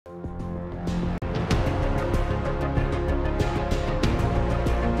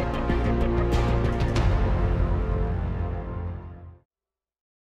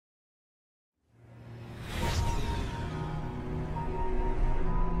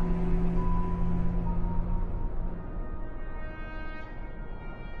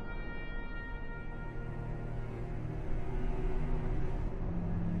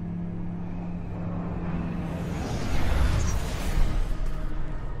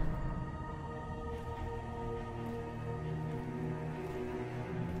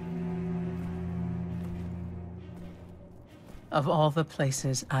Of all the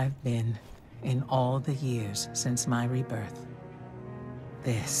places I've been in all the years since my rebirth,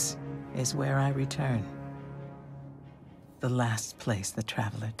 this is where I return. The last place the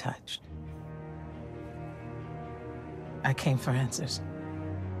Traveler touched. I came for answers.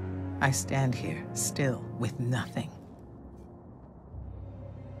 I stand here, still, with nothing.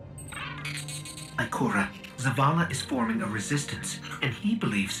 Ikora, Zavala is forming a resistance, and he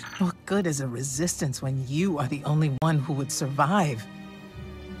believes... What good is a resistance when you are the only one who would survive?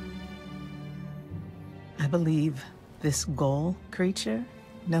 I believe this Ghoul creature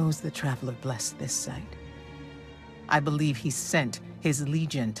knows the Traveler blessed this site. I believe he sent his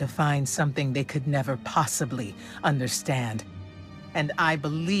legion to find something they could never possibly understand. And I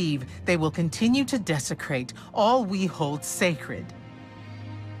believe they will continue to desecrate all we hold sacred.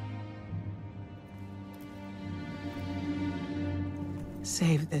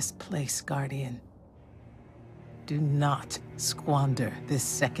 Save this place, Guardian. Do not squander this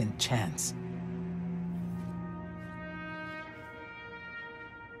second chance.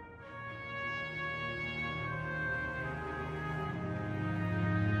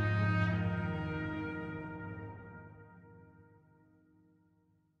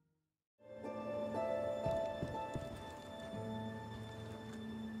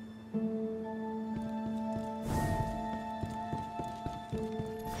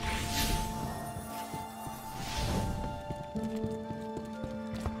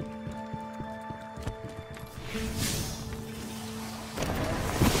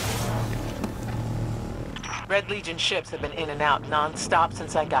 Red Legion ships have been in and out non-stop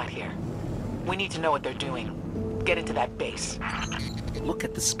since I got here. We need to know what they're doing. Get into that base. Look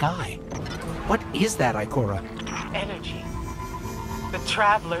at the sky. What is that, Ikora? Energy. The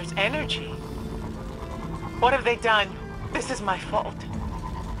Traveler's energy. What have they done? This is my fault.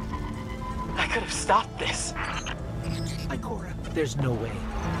 I could have stopped this. Ikora, there's no way.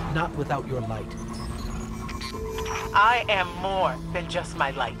 Not without your light. I am more than just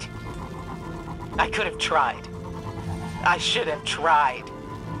my light. I could have tried. I should have tried.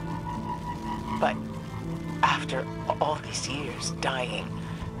 But after all these years, dying,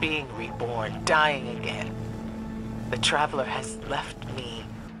 being reborn, dying again, the Traveler has left me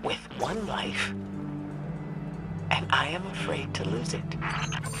with one life. And I am afraid to lose it.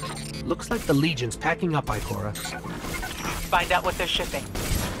 Looks like the Legion's packing up, Ikora. Find out what they're shipping.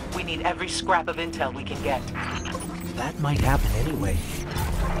 We need every scrap of intel we can get. That might happen anyway.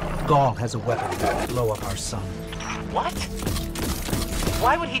 Gaul has a weapon that will blow up our sun. What?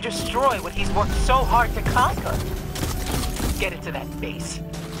 Why would he destroy what he's worked so hard to conquer? Get into that base.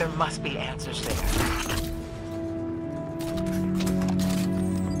 There must be answers there.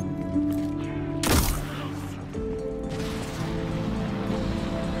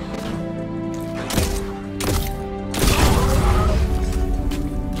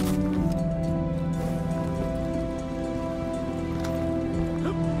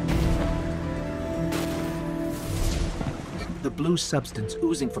 Blue substance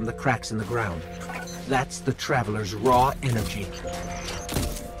oozing from the cracks in the ground. That's the Traveler's raw energy.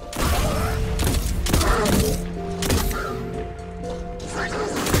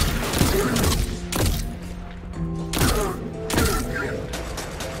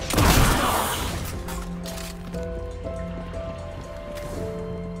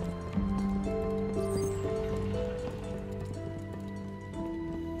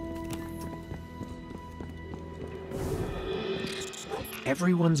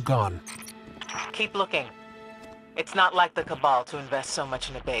 Everyone's gone. Keep looking. It's not like the Cabal to invest so much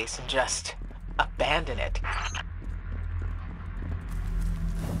in a base and just abandon it.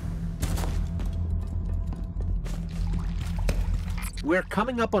 We're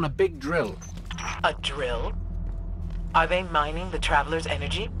coming up on a big drill. A drill? Are they mining the Traveler's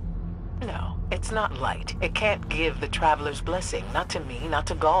energy? No, it's not light. It can't give the Traveler's blessing. Not to me, not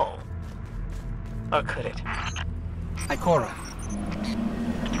to Gaul. Or could it? Ikora.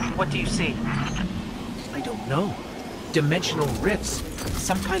 What do you see? I don't know. Dimensional rifts.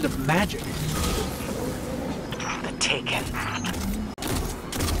 Some kind of magic. The Taken.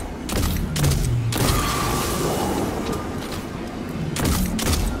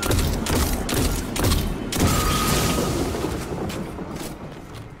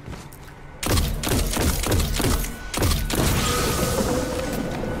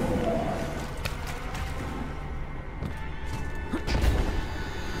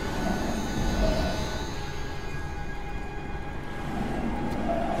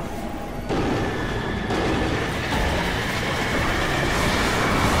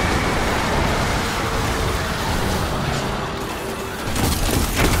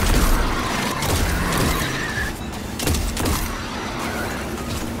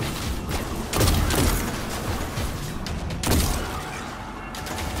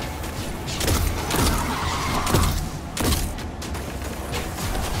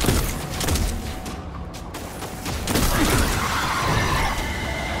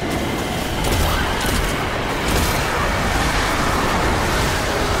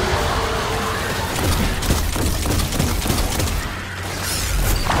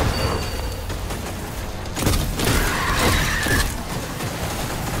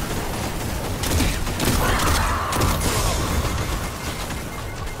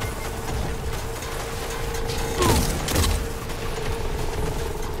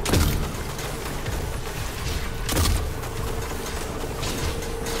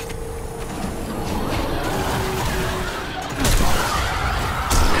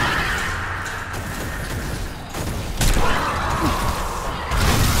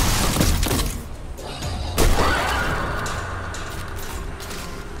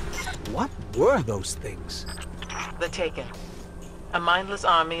 were those things? The Taken. A mindless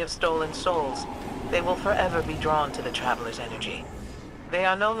army of stolen souls. They will forever be drawn to the Traveler's energy. They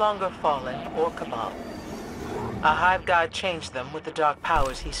are no longer fallen or Cabal. A Hive God changed them with the dark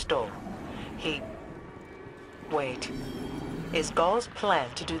powers he stole. Wait. Is Gaul's plan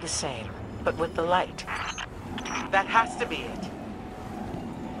to do the same, but with the light? That has to be it.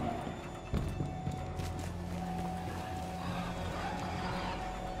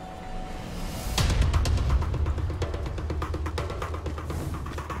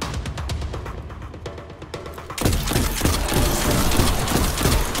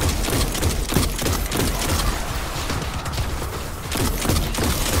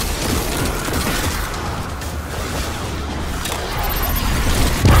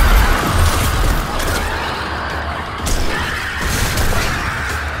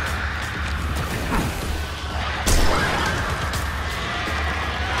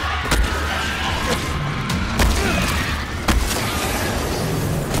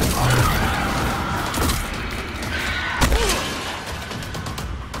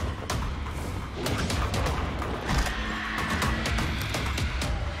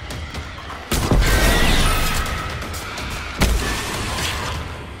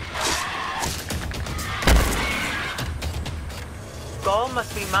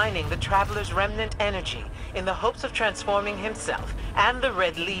 Must be mining the Traveler's remnant energy in the hopes of transforming himself and the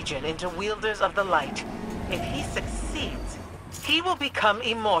Red Legion into wielders of the light. If he succeeds, he will become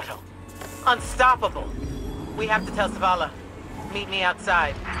immortal, unstoppable. We have to tell Zavala. Meet me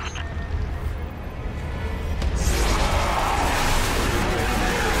outside.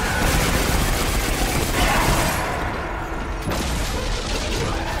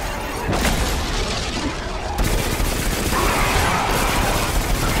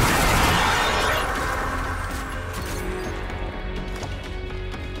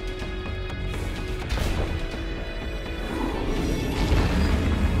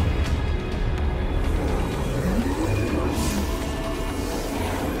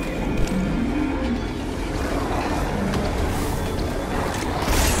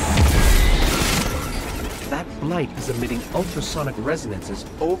 Light is emitting ultrasonic resonances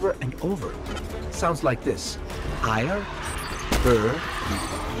over and over. Sounds like this. Higher, Ber,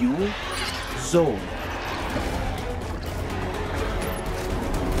 U, Zone.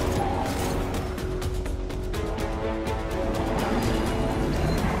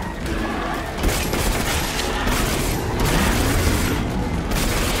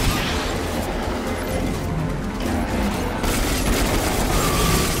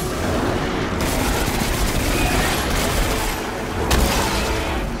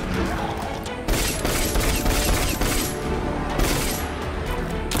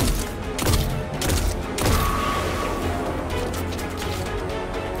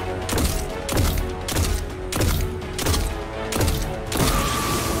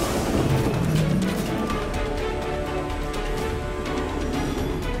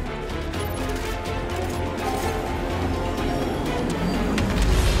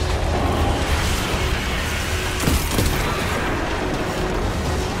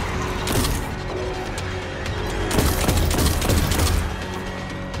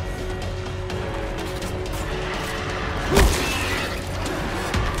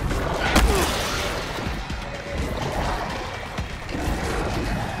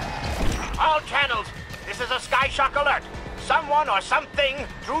 Shock alert! Someone or something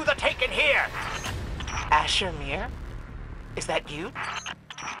drew the Taken here! Asher Mir? Is that you?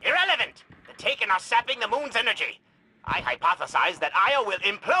 Irrelevant! The Taken are sapping the moon's energy. I hypothesize that Io will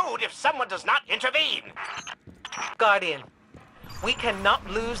implode if someone does not intervene. Guardian, we cannot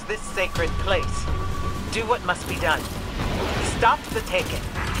lose this sacred place. Do what must be done. Stop the Taken.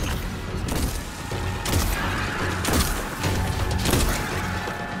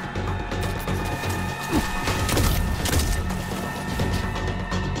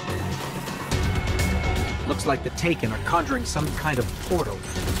 Looks like the Taken are conjuring some kind of portal.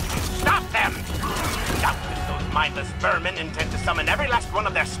 Stop them! Doubtless those mindless vermin intend to summon every last one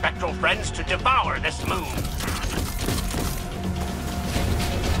of their spectral friends to devour this moon.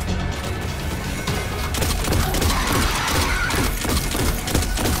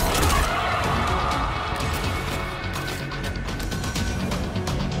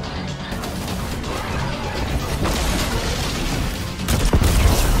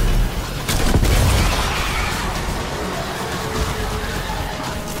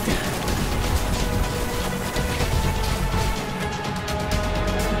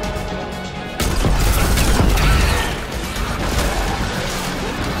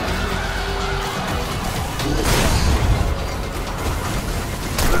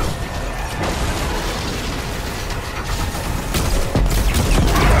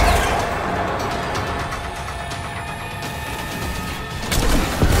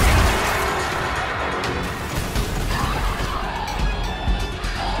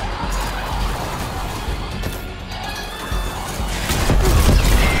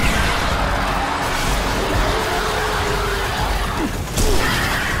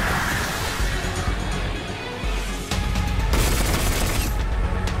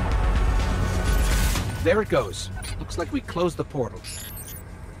 There it goes. Looks like we closed the portal.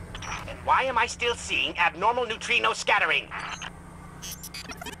 And why am I still seeing abnormal neutrino scattering?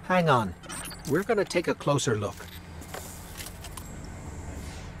 Hang on. We're gonna take a closer look.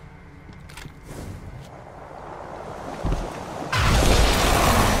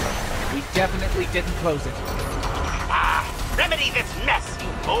 We definitely didn't close it. Ah, remedy this mess, you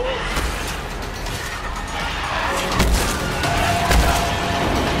fool!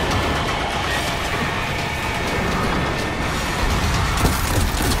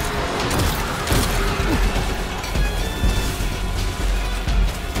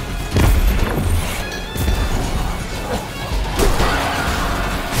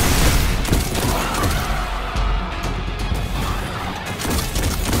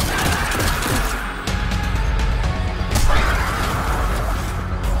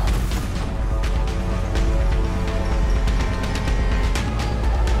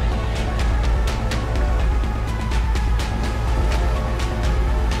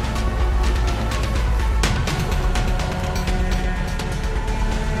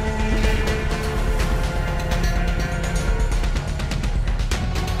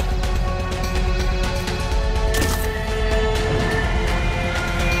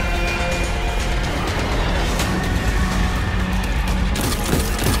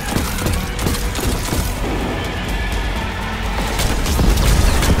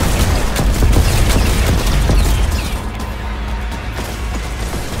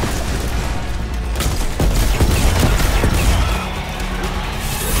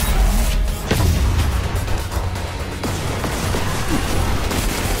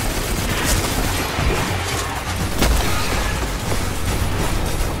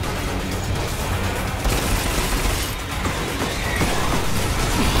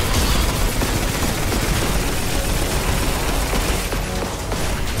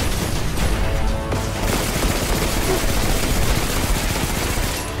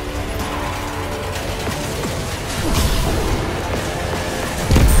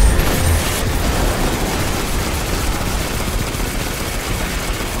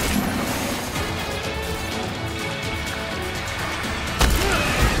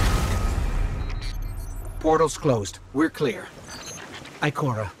 Portal's closed. We're clear.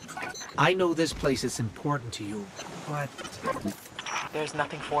 Ikora, I know this place is important to you, but... There's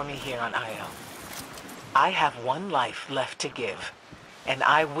nothing for me here on Io. I have one life left to give, and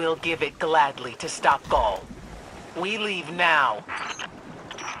I will give it gladly to stop Gaul. We leave now.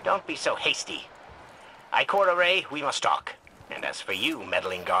 Don't be so hasty. Ikora Ray, we must talk. And as for you,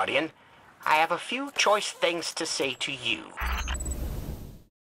 meddling guardian, I have a few choice things to say to you.